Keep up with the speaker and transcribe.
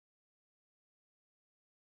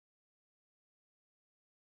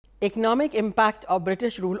Economic impact of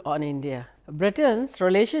British rule on India. Britain's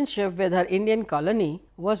relationship with her Indian colony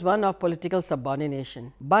was one of political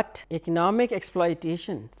subordination, but economic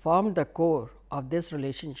exploitation formed the core of this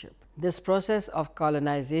relationship. This process of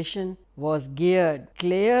colonization was geared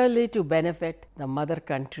clearly to benefit the mother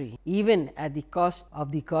country, even at the cost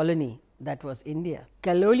of the colony that was India.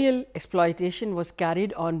 Colonial exploitation was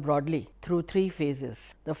carried on broadly through three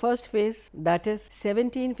phases. The first phase, that is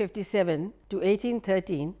 1757 to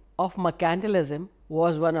 1813 of mercantilism,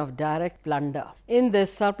 was one of direct plunder. In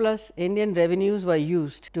this, surplus Indian revenues were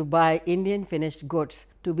used to buy Indian finished goods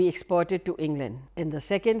to be exported to England. In the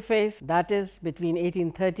second phase, that is between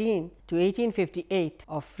 1813 to 1858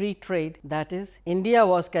 of free trade, that is, India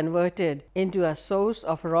was converted into a source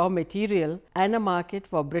of raw material and a market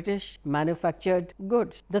for British manufactured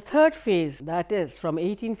goods. The third phase, that is from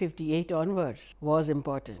 1858 onwards, was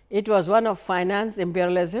important. It was one of finance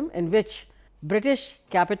imperialism in which British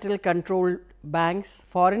capital controlled banks,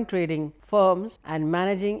 foreign trading firms and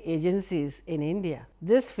managing agencies in India.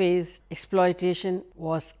 This phase exploitation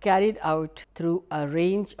was carried out through a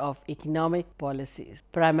range of economic policies,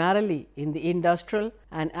 primarily in the industrial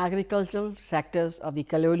and agricultural sectors of the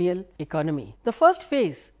colonial economy. The first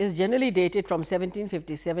phase is generally dated from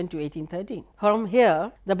 1757 to 1813. From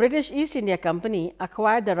here, the British East India Company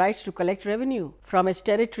acquired the rights to collect revenue from its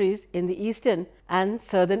territories in the eastern and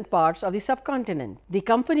southern parts of the subcontinent. The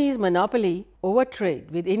company's monopoly over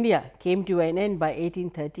trade with India came to an end by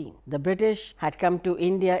 1813. The British had come to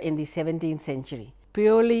India in the 17th century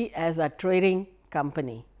purely as a trading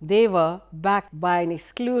company. They were backed by an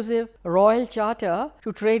exclusive royal charter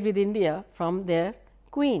to trade with India from their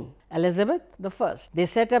Queen Elizabeth I. They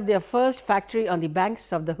set up their first factory on the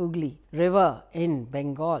banks of the Hooghly River in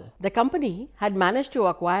Bengal. The company had managed to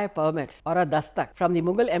acquire permits or a dastak from the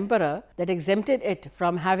Mughal emperor that exempted it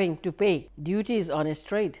from having to pay duties on its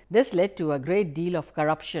trade. This led to a great deal of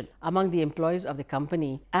corruption among the employees of the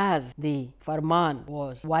company, as the farman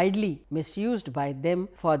was widely misused by them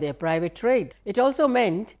for their private trade. It also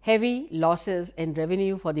meant heavy losses in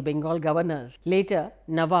revenue for the Bengal governors, later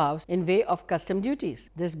Nawabs, in way of custom duties.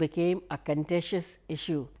 This became a contentious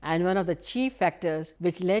issue and one of the chief factors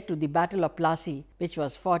which led to the Battle of Plassey, which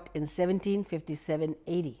was fought in 1757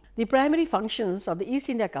 AD. The primary functions of the East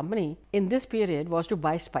India Company in this period was to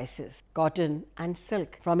buy spices, cotton and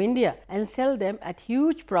silk from India and sell them at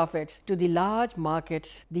huge profits to the large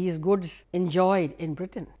markets these goods enjoyed in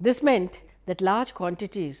Britain. This meant that large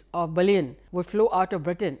quantities of bullion would flow out of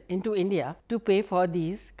Britain into India to pay for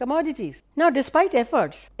these commodities. Now, despite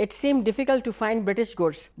efforts, it seemed difficult to find British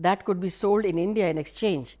goods that could be sold in India in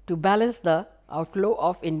exchange to balance the outflow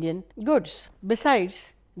of Indian goods.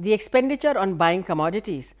 Besides the expenditure on buying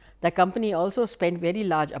commodities, the company also spent very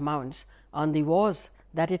large amounts on the wars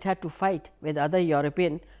that it had to fight with other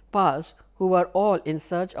European powers who were all in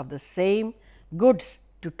search of the same goods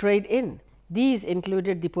to trade in. These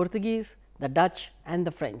included the Portuguese, the Dutch and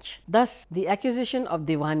the French. Thus, the acquisition of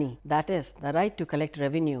Diwani, that is, the right to collect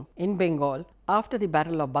revenue in Bengal after the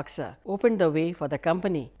Battle of Buxar, opened the way for the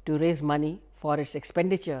company to raise money for its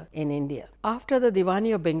expenditure in India. After the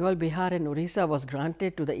Diwani of Bengal, Bihar and Orissa was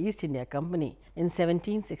granted to the East India Company in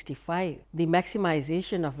 1765, the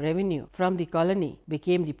maximization of revenue from the colony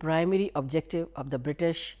became the primary objective of the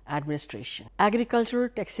British administration. Agricultural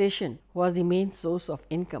taxation was the main source of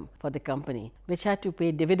income for the company, which had to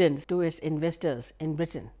pay dividends to its investors in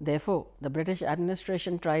Britain. Therefore, the British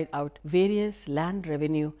administration tried out various land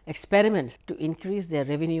revenue experiments to increase their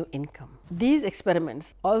revenue income. These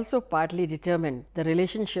experiments also partly determined the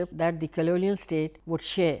relationship that the colonial state would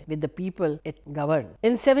share with the people it governed.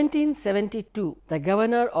 In 1772, the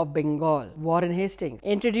governor of Bengal, Warren Hastings,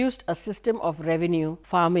 introduced a system of revenue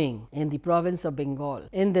farming in the province of Bengal.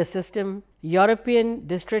 In this system, European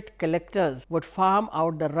district collectors would farm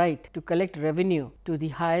out the right to collect revenue to the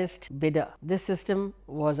highest bidder. This system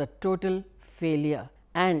was a total failure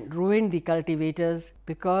and ruined the cultivators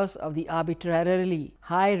because of the arbitrarily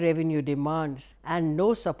high revenue demands and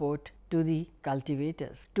no support to the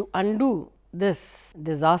cultivators. To undo this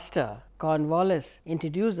disaster, Cornwallis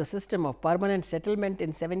introduced the system of permanent settlement in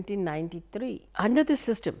 1793. Under this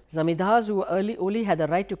system, zamindars who only had the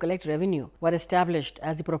right to collect revenue were established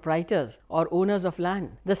as the proprietors or owners of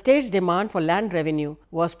land. The state's demand for land revenue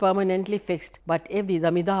was permanently fixed, but if the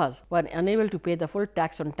zamindars were unable to pay the full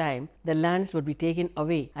tax on time, the lands would be taken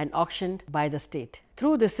away and auctioned by the state.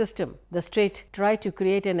 Through this system, the state tried to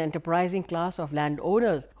create an enterprising class of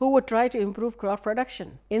landowners who would try to improve crop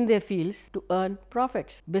production in their fields to earn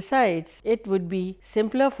profits. Besides, it would be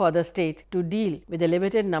simpler for the state to deal with a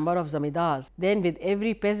limited number of zamindars than with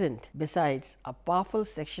every peasant. Besides, a powerful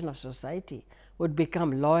section of society would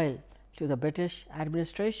become loyal to the British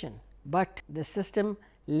administration. But the system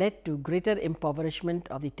led to greater impoverishment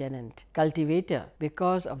of the tenant cultivator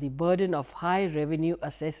because of the burden of high revenue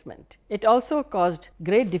assessment. It also caused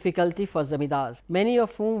great difficulty for zamindars, many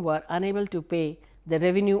of whom were unable to pay the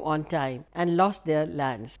revenue on time and lost their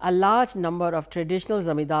lands. A large number of traditional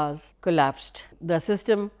zamindars collapsed. The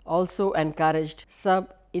system also encouraged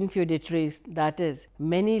sub-infeudatories, that is,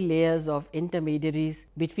 many layers of intermediaries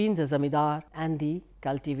between the zamindar and the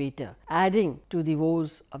cultivator, adding to the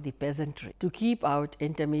woes of the peasantry. To keep out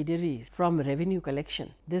intermediaries from revenue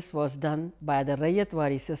collection, this was done by the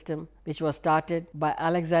Raiyatwari system, which was started by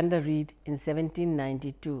Alexander Reed in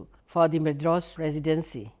 1792 for the Madras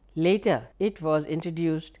Presidency. Later, it was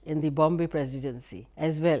introduced in the Bombay Presidency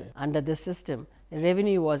as well. Under this system,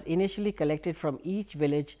 revenue was initially collected from each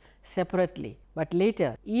village separately, but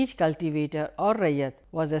later each cultivator or raiyat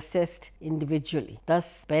was assessed individually.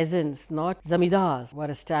 Thus, peasants, not zamindars,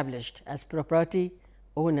 were established as property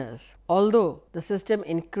owners. Although the system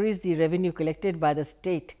increased the revenue collected by the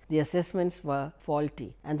state, the assessments were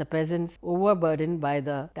faulty and the peasants overburdened by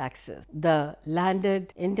the taxes. The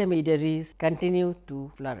landed intermediaries continued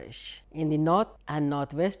to flourish. In the north and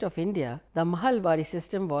northwest of India, the Mahalwari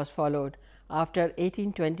system was followed after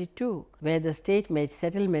 1822, where the state made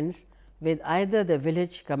settlements with either the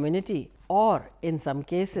village community or, in some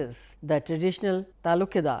cases, the traditional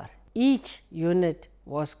talukadar. Each unit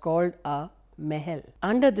was called a Mahal.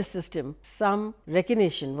 Under this system, some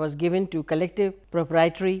recognition was given to collective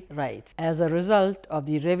proprietary rights. As a result of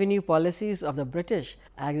the revenue policies of the British,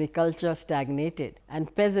 agriculture stagnated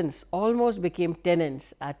and peasants almost became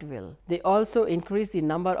tenants at will. They also increased the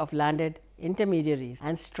number of landed intermediaries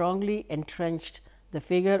and strongly entrenched the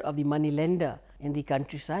figure of the money lender in the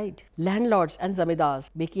countryside. Landlords and zamindars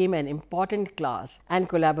became an important class and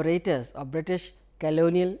collaborators of British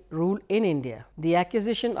colonial rule in India. The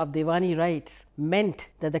acquisition of Diwani rights meant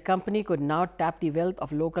that the company could now tap the wealth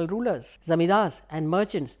of local rulers, zamindars and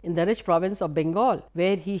merchants in the rich province of Bengal,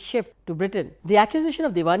 where he shipped to Britain. The acquisition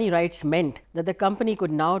of Diwani rights meant that the company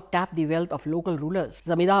could now tap the wealth of local rulers,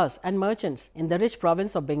 zamindars and merchants in the rich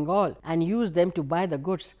province of Bengal and use them to buy the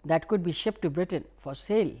goods that could be shipped to Britain for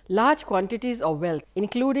sale. Large quantities of wealth,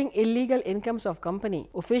 including illegal incomes of company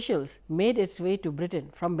officials, made its way to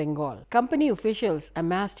Britain from Bengal. Company officials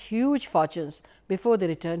amassed huge fortunes before they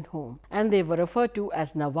returned home, and they were referred to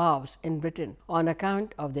as Nawabs in Britain on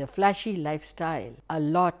account of their flashy lifestyle. A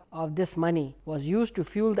lot of this money was used to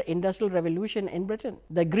fuel the Industrial Revolution in Britain.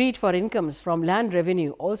 The greed for incomes from land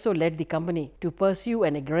revenue also led the company to pursue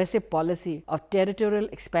an aggressive policy of territorial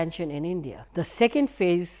expansion in India. The second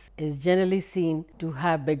phase is generally seen to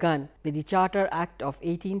have begun with the Charter Act of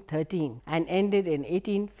 1813 and ended in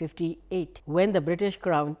 1858, when the British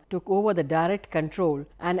Crown took over the direct control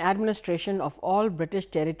and administration of all British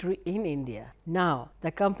territory in India. Now,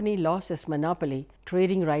 the company lost its monopoly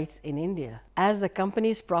trading rights in India. As the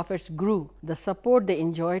company's profits grew, the support they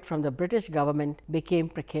enjoyed from the British government became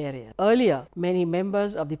precarious. Earlier, many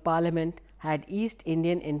members of the parliament had East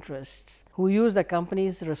Indian interests who used the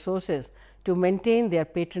company's resources to maintain their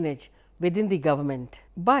patronage within the government.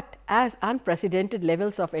 But as unprecedented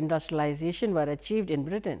levels of industrialization were achieved in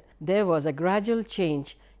Britain, there was a gradual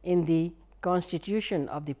change in the constitution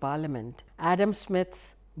of the parliament. Adam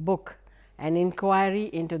Smith's book, An Inquiry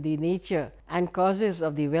into the Nature and Causes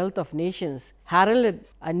of the Wealth of Nations, heralded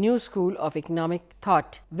a new school of economic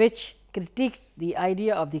thought which critiqued the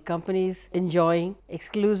idea of the companies enjoying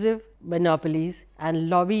exclusive monopolies and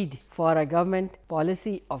lobbied for a government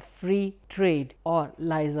policy of free trade or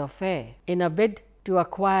laissez-faire. In a bid to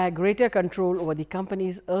acquire greater control over the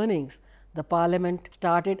company's earnings, the parliament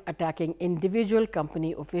started attacking individual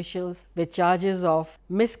company officials with charges of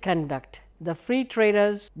misconduct. The free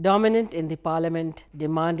traders dominant in the parliament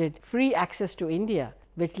demanded free access to India,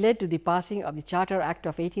 which led to the passing of the Charter Act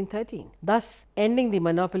of 1813, thus ending the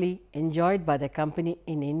monopoly enjoyed by the company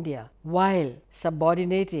in India, while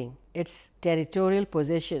subordinating its territorial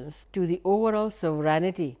possessions to the overall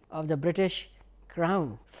sovereignty of the British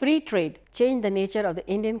Crown. Free trade changed the nature of the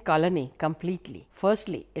Indian colony completely.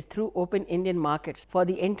 Firstly, it threw open Indian markets for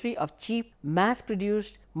the entry of cheap,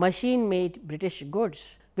 mass-produced, machine-made British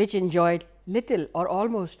goods, which enjoyed little or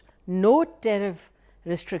almost no tariff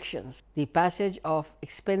restrictions. The passage of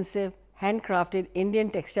expensive, handcrafted Indian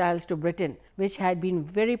textiles to Britain, which had been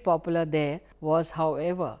very popular there, was,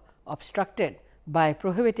 however, obstructed by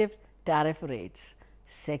prohibitive tariff rates.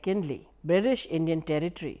 Secondly, British Indian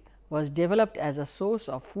territory was developed as a source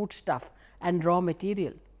of foodstuff and raw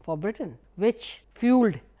material for Britain, which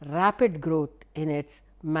fueled rapid growth in its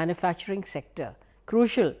manufacturing sector,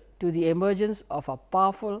 crucial to the emergence of a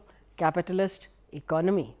powerful capitalist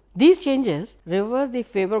economy. These changes reversed the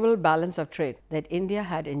favorable balance of trade that India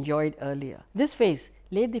had enjoyed earlier. This phase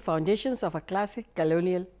laid the foundations of a classic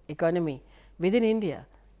colonial economy within India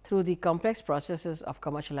through the complex processes of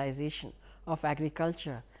commercialization of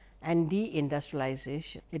agriculture and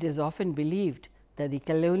deindustrialization. It is often believed that the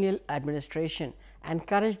colonial administration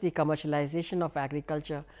encouraged the commercialization of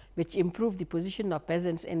agriculture, which improved the position of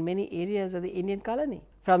peasants in many areas of the Indian colony.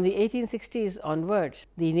 From the 1860s onwards,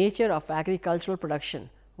 the nature of agricultural production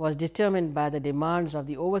was determined by the demands of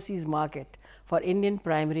the overseas market for Indian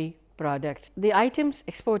primary products. The items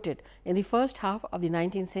exported in the first half of the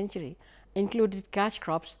 19th century included cash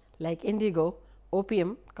crops like indigo,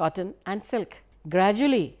 opium, cotton and silk.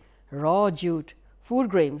 Gradually, raw jute, food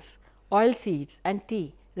grains, oilseeds and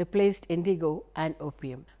tea replaced indigo and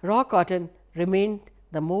opium. Raw cotton remained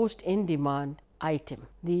the most in demand item.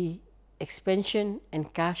 The expansion in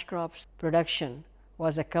cash crops production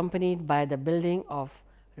was accompanied by the building of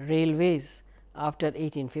railways after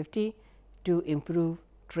 1850 to improve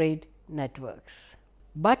trade networks.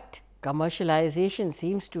 But commercialization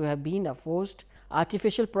seems to have been a forced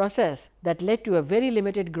artificial process that led to a very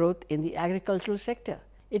limited growth in the agricultural sector.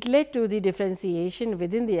 It led to the differentiation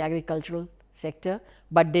within the agricultural sector,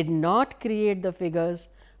 but did not create the figures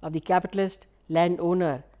of the capitalist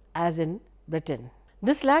landowner as in Britain.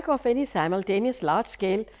 This lack of any simultaneous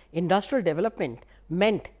large-scale industrial development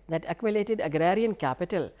meant that accumulated agrarian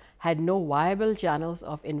capital had no viable channels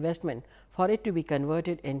of investment for it to be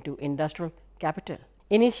converted into industrial capital.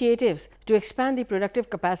 Initiatives to expand the productive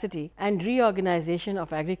capacity and reorganization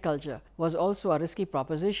of agriculture was also a risky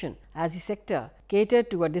proposition, as the sector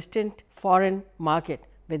catered to a distant foreign market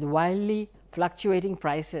with wildly fluctuating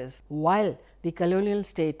prices, while the colonial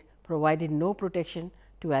state provided no protection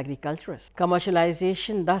to agriculturists.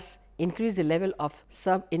 Commercialization thus increased the level of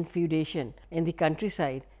sub-infeudation in the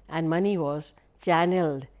countryside, and money was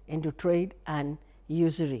channeled into trade and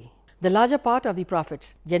usury. The larger part of the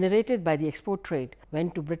profits generated by the export trade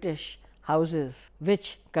went to British houses,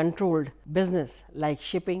 which controlled business like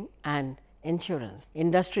shipping and insurance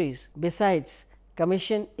industries, besides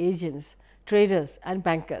commission agents, traders and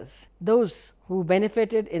bankers. Those who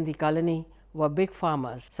benefited in the colony were big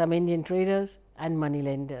farmers, some Indian traders and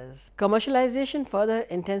moneylenders. Commercialization further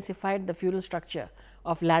intensified the feudal structure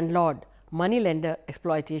of landlord moneylender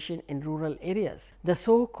exploitation in rural areas. The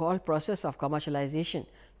so-called process of commercialization,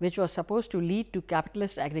 which was supposed to lead to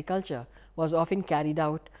capitalist agriculture, was often carried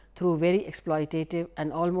out through very exploitative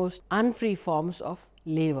and almost unfree forms of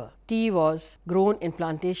labor. Tea was grown in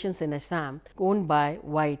plantations in Assam owned by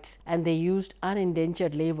whites, and they used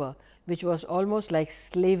unindentured labor, which was almost like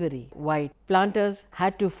slavery. White planters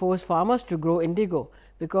had to force farmers to grow indigo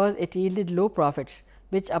because it yielded low profits,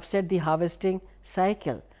 which upset the harvesting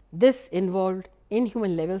cycle. This involved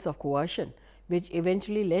inhuman levels of coercion, which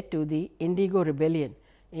eventually led to the Indigo Rebellion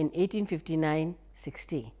in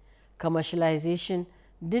 1859-60. Commercialization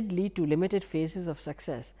did lead to limited phases of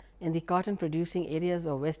success in the cotton producing areas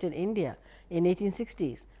of Western India in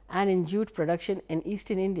 1860s and in jute production in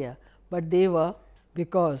Eastern India, but they were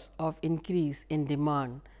because of increase in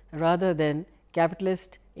demand rather than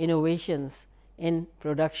capitalist innovations in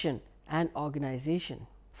production and organization.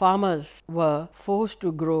 Farmers were forced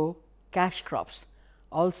to grow cash crops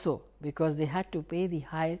also because they had to pay the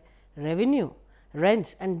high revenue,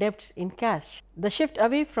 rents and debts in cash. The shift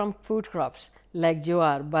away from food crops like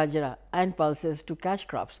jowar, bajra and pulses to cash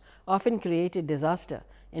crops often created disaster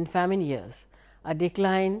in famine years. A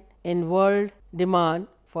decline in world demand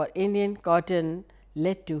for Indian cotton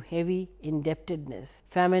led to heavy indebtedness,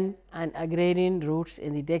 famine and agrarian roots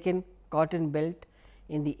in the Deccan cotton belt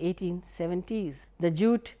in the 1870s. The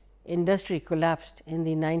jute industry collapsed in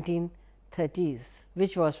the 1930s,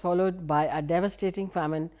 which was followed by a devastating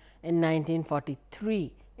famine in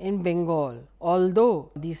 1943 in Bengal.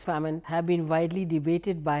 Although these famines have been widely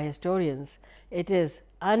debated by historians, it is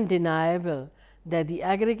undeniable that the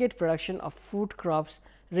aggregate production of food crops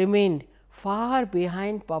remained far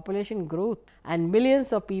behind population growth, and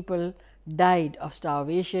millions of people died of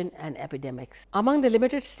starvation and epidemics. Among the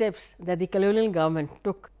limited steps that the colonial government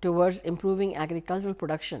took towards improving agricultural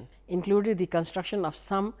production included the construction of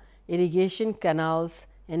some irrigation canals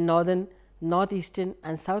in northern, northeastern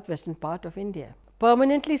and southwestern part of India.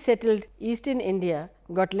 Permanently settled Eastern India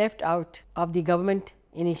got left out of the government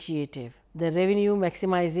initiative. The revenue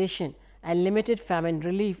maximization and limited famine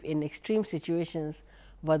relief in extreme situations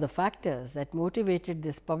were the factors that motivated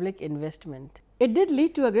this public investment. It did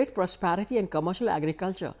lead to a great prosperity and commercial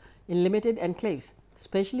agriculture in limited enclaves,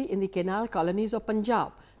 especially in the canal colonies of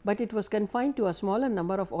Punjab, but it was confined to a smaller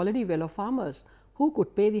number of already well-off farmers who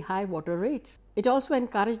could pay the high water rates. It also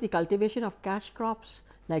encouraged the cultivation of cash crops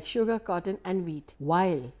like sugar, cotton and wheat,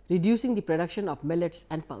 while reducing the production of millets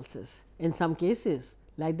and pulses. In some cases,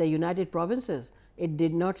 like the United Provinces, it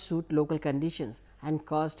did not suit local conditions and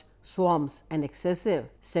caused swarms and excessive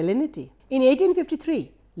salinity. In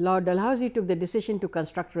 1853, Lord Dalhousie took the decision to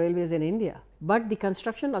construct railways in India, but the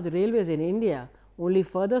construction of the railways in India only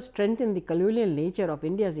further strengthened the colonial nature of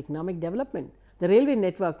India's economic development. The railway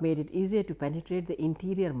network made it easier to penetrate the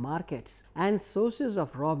interior markets and sources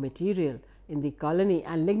of raw material in the colony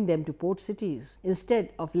and link them to port cities instead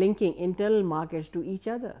of linking internal markets to each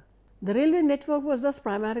other. The railway network was thus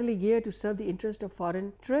primarily geared to serve the interest of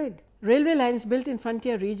foreign trade. Railway lines built in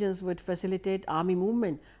frontier regions would facilitate army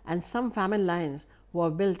movement, and some famine lines were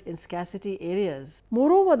built in scarcity areas.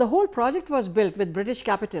 Moreover, the whole project was built with British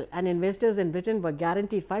capital, and investors in Britain were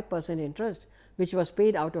guaranteed 5% interest, which was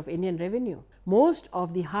paid out of Indian revenue. Most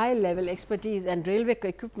of the high level expertise and railway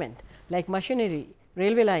equipment like machinery,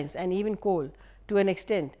 railway lines and even coal to an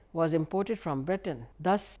extent was imported from Britain.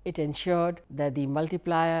 Thus, it ensured that the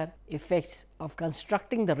multiplier effects of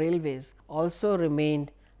constructing the railways also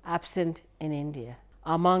remained absent in India.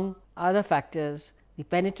 Among other factors, the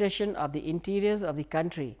penetration of the interiors of the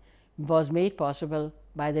country was made possible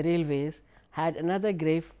by the railways had another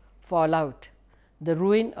grave fallout: the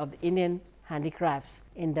ruin of the Indian handicrafts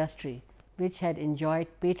industry, which had enjoyed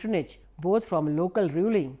patronage both from local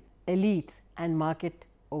ruling elites and market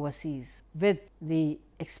overseas. With the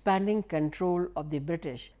expanding control of the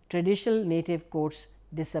British, traditional native courts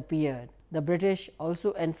disappeared. The British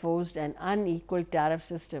also enforced an unequal tariff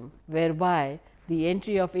system, whereby the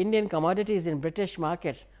entry of Indian commodities in British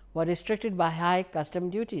markets were restricted by high custom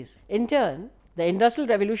duties. In turn, the Industrial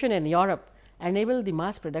Revolution in Europe enabled the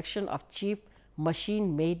mass production of cheap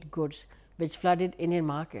machine-made goods which flooded Indian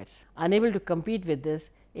markets. Unable to compete with this,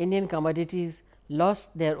 Indian commodities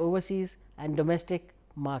lost their overseas and domestic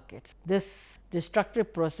markets. This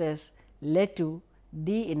destructive process led to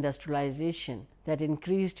deindustrialization that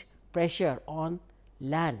increased pressure on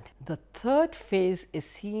land. The third phase is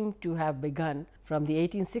seen to have begun from the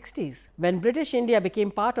 1860s, when British India became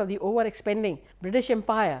part of the over-expanding British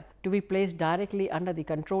Empire to be placed directly under the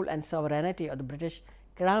control and sovereignty of the British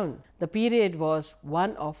Crown. The period was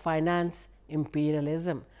one of finance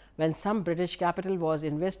imperialism, when some British capital was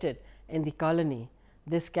invested in the colony.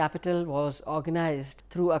 This capital was organized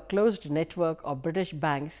through a closed network of British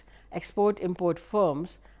banks, export-import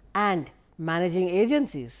firms and managing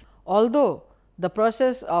agencies. Although the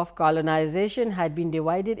process of colonization had been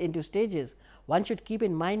divided into stages, one should keep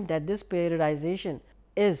in mind that this periodization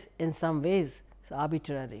is in some ways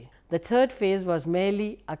arbitrary. The third phase was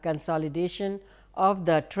merely a consolidation of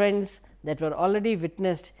the trends that were already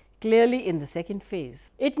witnessed clearly in the second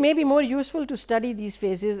phase. It may be more useful to study these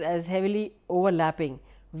phases as heavily overlapping,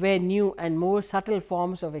 where new and more subtle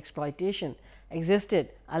forms of exploitation existed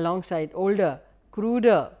alongside older,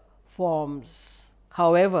 cruder forms.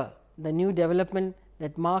 However, the new development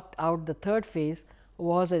that marked out the third phase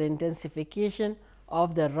was an intensification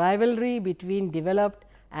of the rivalry between developed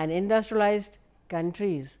and industrialized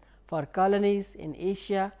countries for colonies in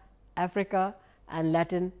Asia, Africa and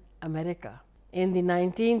Latin America. In the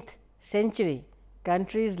 19th century,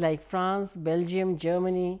 countries like France, Belgium,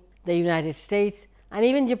 Germany, the United States and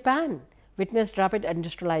even Japan witnessed rapid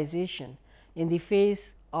industrialization. In the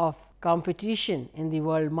face of competition in the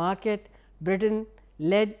world market, Britain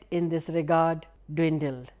led in this regard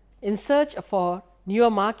dwindled. In search for newer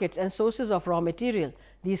markets and sources of raw material,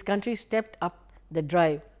 these countries stepped up the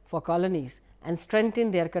drive for colonies and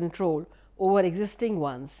strengthened their control over existing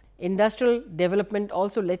ones. Industrial development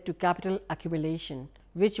also led to capital accumulation,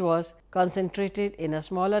 which was concentrated in a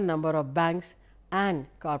smaller number of banks and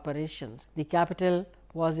corporations. The capital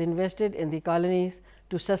was invested in the colonies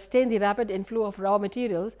to sustain the rapid inflow of raw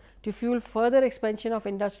materials to fuel further expansion of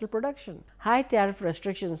industrial production. High tariff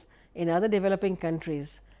restrictions in other developing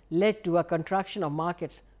countries led to a contraction of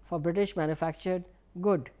markets for British manufactured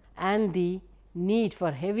goods, and the need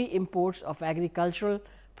for heavy imports of agricultural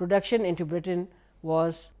production into Britain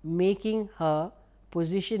was making her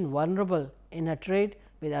position vulnerable in her trade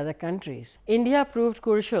with other countries. India proved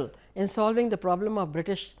crucial in solving the problem of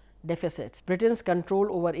British deficits. Britain's control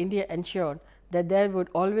over India ensured that there would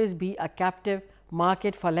always be a captive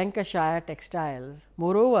market for Lancashire textiles.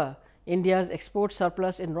 Moreover, India's export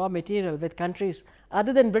surplus in raw material with countries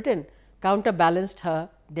other than Britain counterbalanced her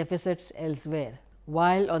deficits elsewhere.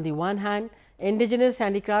 While on the one hand, indigenous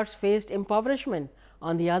handicrafts faced impoverishment,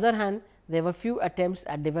 on the other hand, there were few attempts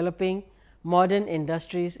at developing modern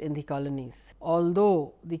industries in the colonies.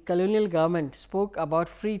 Although the colonial government spoke about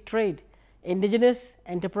free trade, indigenous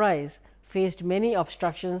enterprise faced many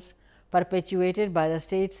obstructions perpetuated by the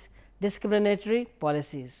state's discriminatory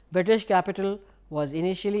policies. British capital was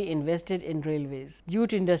initially invested in railways,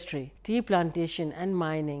 jute industry, tea plantation and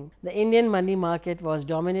mining. The Indian money market was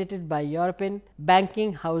dominated by European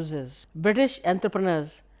banking houses. British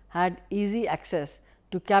entrepreneurs had easy access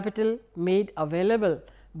to capital made available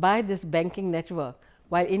by this banking network,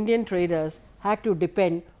 while Indian traders had to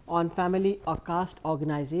depend on family or caste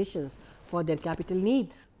organizations for their capital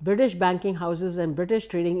needs. British banking houses and British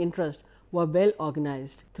trading interests were well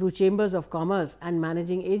organized through chambers of commerce and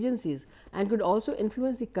managing agencies, and could also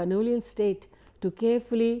influence the colonial state to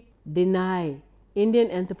carefully deny Indian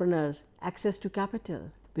entrepreneurs access to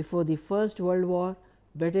capital. Before the First World War,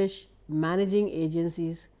 British managing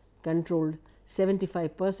agencies controlled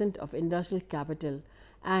 75% of industrial capital,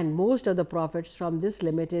 and most of the profits from this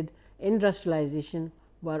limited industrialization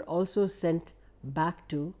were also sent back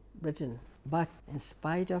to Britain. But in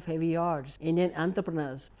spite of heavy odds, Indian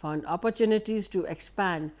entrepreneurs found opportunities to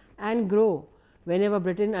expand and grow whenever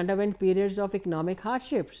Britain underwent periods of economic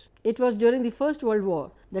hardships. It was during the First World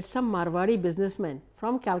War that some Marwari businessmen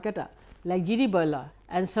from Calcutta like G. D. Birla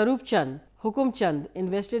and Sarup Chand, Hukum Chand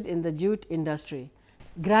invested in the jute industry.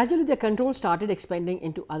 Gradually, their control started expanding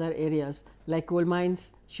into other areas like coal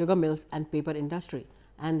mines, sugar mills and paper industry,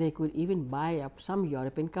 and they could even buy up some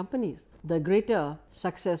European companies. The greater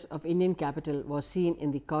success of Indian capital was seen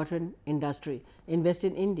in the cotton industry in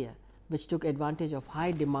Western India, which took advantage of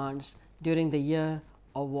high demands during the year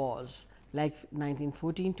of wars like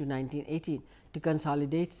 1914 to 1918 to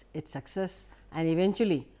consolidate its success, and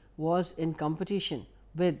eventually was in competition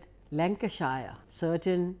with Lancashire.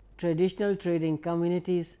 Certain traditional trading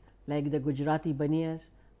communities like the Gujarati Baniyas,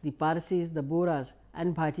 the Parsis, the Boras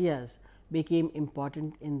and Bhatiyas became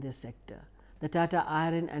important in this sector. The Tata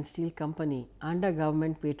Iron and Steel Company, under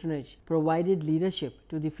government patronage, provided leadership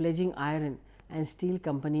to the fledgling Iron and Steel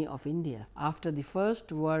Company of India. After the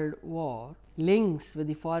First World War, links with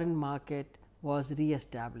the foreign market was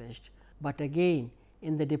re-established, but again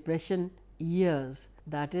in the Depression years,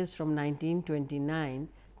 that is from 1929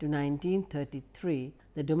 to 1933,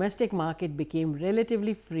 the domestic market became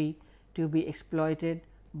relatively free to be exploited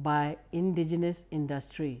by indigenous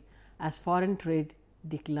industry as foreign trade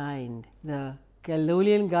declined. The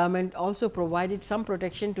colonial government also provided some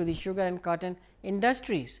protection to the sugar and cotton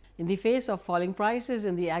industries in the face of falling prices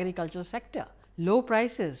in the agricultural sector. Low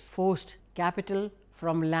prices forced capital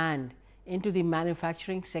from land into the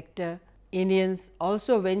manufacturing sector. Indians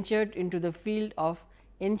also ventured into the field of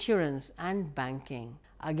insurance and banking.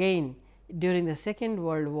 Again, during the Second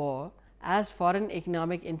World War, as foreign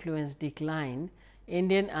economic influence declined,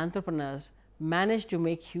 Indian entrepreneurs managed to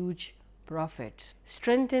make huge profits.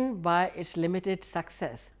 Strengthened by its limited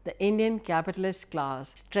success, the Indian capitalist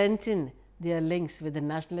class strengthened their links with the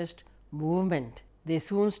nationalist movement. They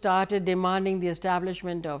soon started demanding the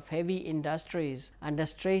establishment of heavy industries under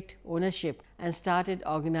state ownership and started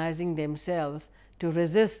organizing themselves to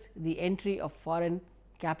resist the entry of foreign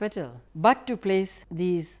capital. But to place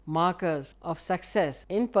these markers of success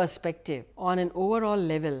in perspective, on an overall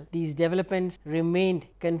level, these developments remained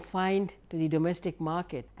confined to the domestic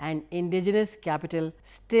market, and indigenous capital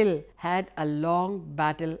still had a long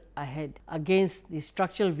battle ahead against the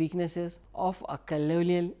structural weaknesses of a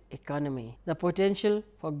colonial economy. The potential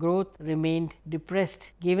for growth remained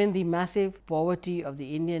depressed given the massive poverty of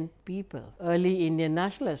the Indian people. Early Indian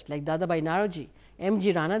nationalists like Dadabhai Naoroji, M.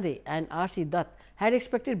 G. Ranade and R. C. Dutt had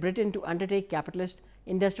expected Britain to undertake capitalist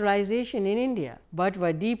industrialization in India, but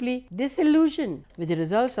were deeply disillusioned with the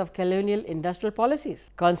results of colonial industrial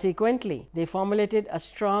policies. Consequently, they formulated a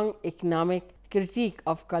strong economic critique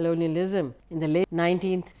of colonialism in the late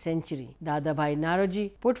 19th century. Dadabhai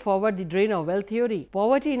Naoroji put forward the drain of wealth theory.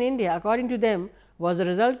 Poverty in India, according to them, was a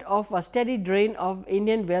result of a steady drain of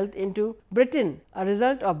Indian wealth into Britain, a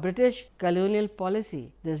result of British colonial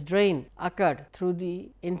policy. This drain occurred through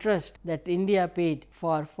the interest that India paid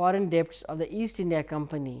for foreign debts of the East India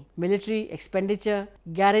Company, military expenditure,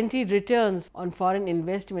 guaranteed returns on foreign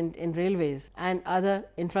investment in railways and other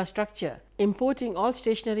infrastructure, importing all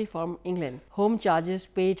stationery from England, home charges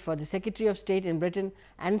paid for the Secretary of State in Britain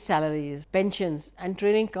and salaries, pensions and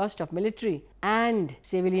training cost of military and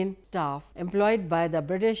civilian staff employed by the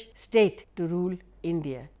British state to rule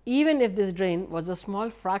India. Even if this drain was a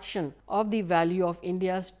small fraction of the value of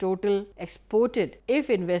India's total exported,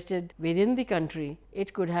 if invested within the country,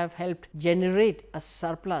 it could have helped generate a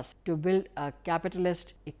surplus to build a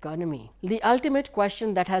capitalist economy. The ultimate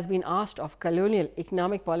question that has been asked of colonial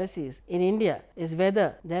economic policies in India is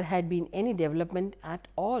whether there had been any development at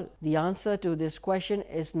all. The answer to this question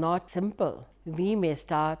is not simple. we may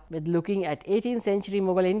start with looking at 18th century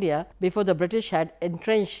Mughal India before the British had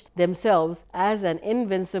entrenched themselves as an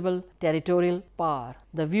invincible territorial power.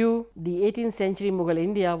 The view the 18th century Mughal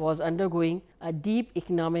India was undergoing a deep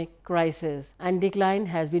economic crisis and decline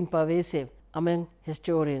has been pervasive among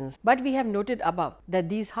historians. But we have noted above that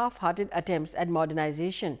these half-hearted attempts at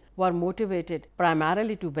modernization were motivated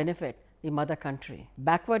primarily to benefit the mother country.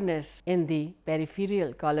 Backwardness in the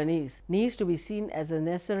peripheral colonies needs to be seen as a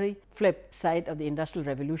necessary flip side of the Industrial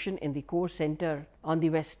Revolution in the core center on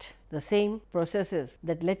the West. The same processes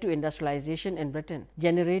that led to industrialization in Britain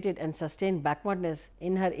generated and sustained backwardness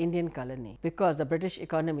in her Indian colony, because the British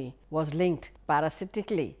economy was linked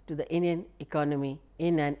parasitically to the Indian economy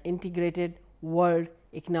in an integrated world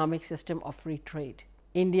economic system of free trade.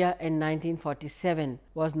 India in 1947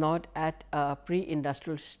 was not at a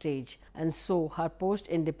pre-industrial stage, and so her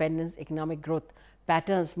post-independence economic growth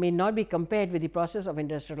patterns may not be compared with the process of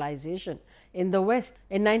industrialization in the West.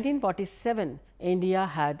 In 1947, India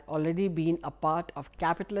had already been a part of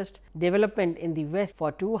capitalist development in the West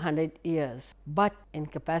for 200 years, but in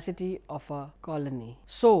capacity of a colony.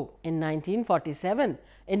 So, in 1947,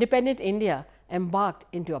 independent India embarked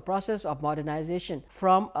into a process of modernization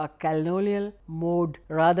from a colonial mode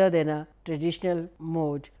rather than a traditional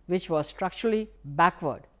mode, which was structurally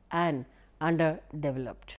backward and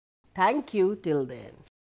underdeveloped. Thank you till then.